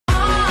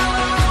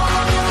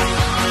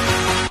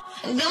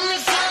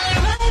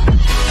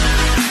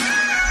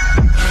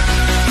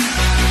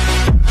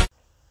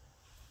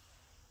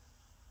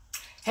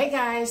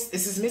guys,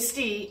 this is Miss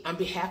D on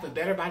behalf of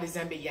Better Bodies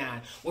and Beyond,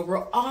 where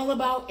we're all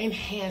about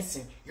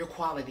enhancing your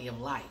quality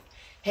of life.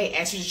 Hey,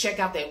 ask you to check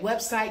out that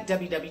website,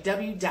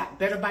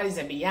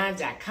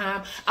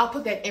 www.betterbodiesandbeyond.com. I'll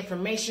put that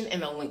information in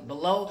the link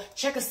below.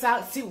 Check us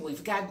out, see what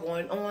we've got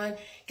going on.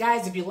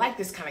 Guys, if you like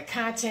this kind of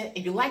content,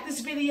 if you like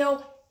this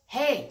video,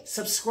 hey,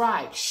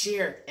 subscribe,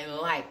 share, and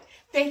like.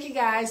 Thank you,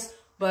 guys.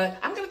 But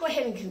I'm going to go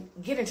ahead and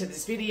get into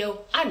this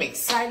video. I'm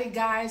excited,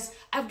 guys.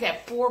 I've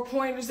got 4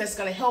 pointers that's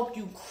going to help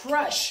you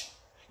crush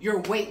your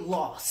weight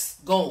loss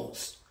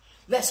goals.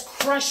 Let's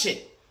crush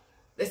it.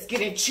 Let's get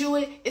into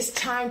it. It's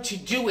time to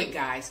do it,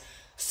 guys.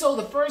 So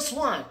the first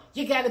one,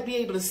 you got to be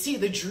able to see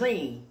the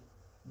dream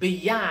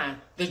beyond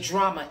the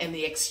drama and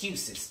the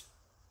excuses.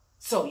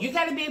 So you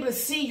got to be able to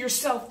see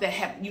yourself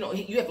that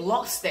you have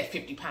lost that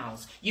 50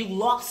 pounds. You've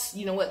lost,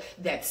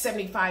 that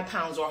 75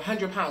 pounds or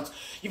 100 pounds.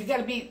 You've got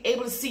to be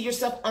able to see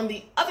yourself on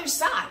the other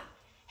side.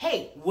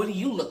 Hey, what do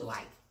you look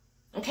like?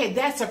 Okay,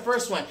 that's the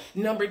first one.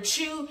 Number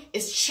 2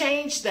 is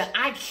change the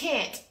I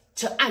can't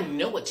to I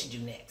know what to do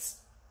next.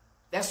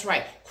 That's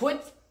right. Quit,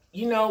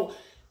 you're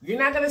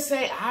not going to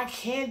say, I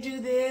can't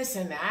do this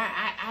and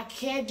I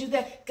can't do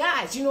that.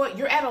 Guys, you know what?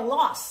 You're at a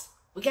loss.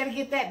 We got to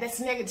get that. That's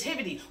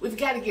negativity. We've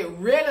got to get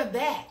rid of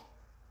that.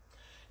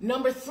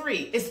 Number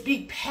 3 is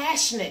be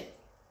passionate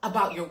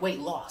about your weight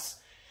loss.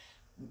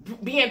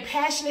 Being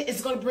passionate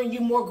is going to bring you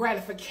more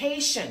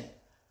gratification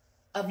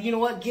of,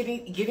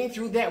 getting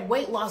through that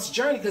weight loss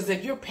journey. Because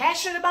if you're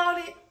passionate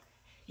about it,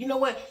 you know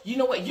what?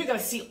 You're going to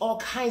see all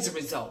kinds of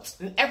results.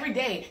 And every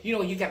day,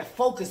 you got to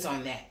focus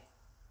on that.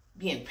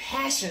 Being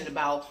passionate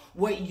about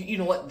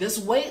this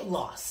weight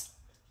loss.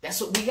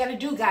 That's what we got to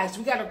do, guys.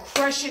 We got to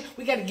crush it.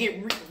 We got to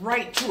get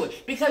right to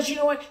it. Because you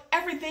know what?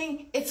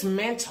 Everything, it's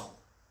mental.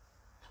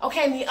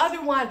 Okay, and the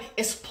other one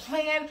is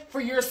plan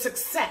for your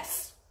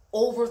success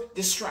over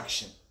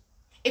destruction.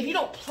 If you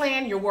don't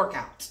plan your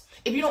workouts,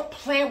 if you don't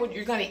plan what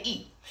you're going to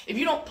eat, if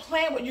you don't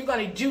plan what you're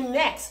going to do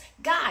next,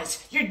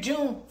 guys, you're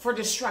doomed for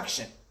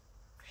destruction.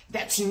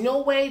 That's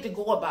no way to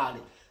go about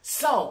it.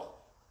 So,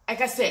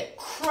 like I said,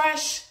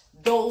 crush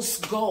those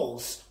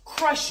goals.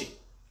 Crush it.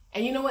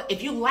 And you know what?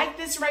 If you like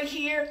this right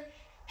here,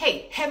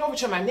 hey, head over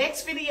to my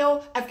next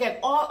video. I've got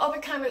all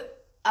other kind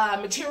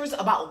of materials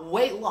about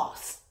weight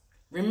loss.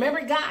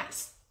 Remember,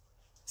 guys,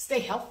 stay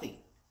healthy,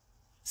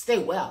 stay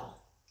well,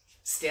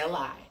 stay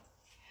alive.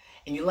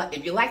 And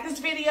if you like this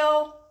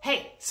video,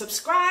 hey,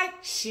 subscribe,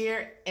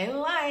 share, and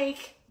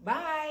like.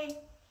 Bye.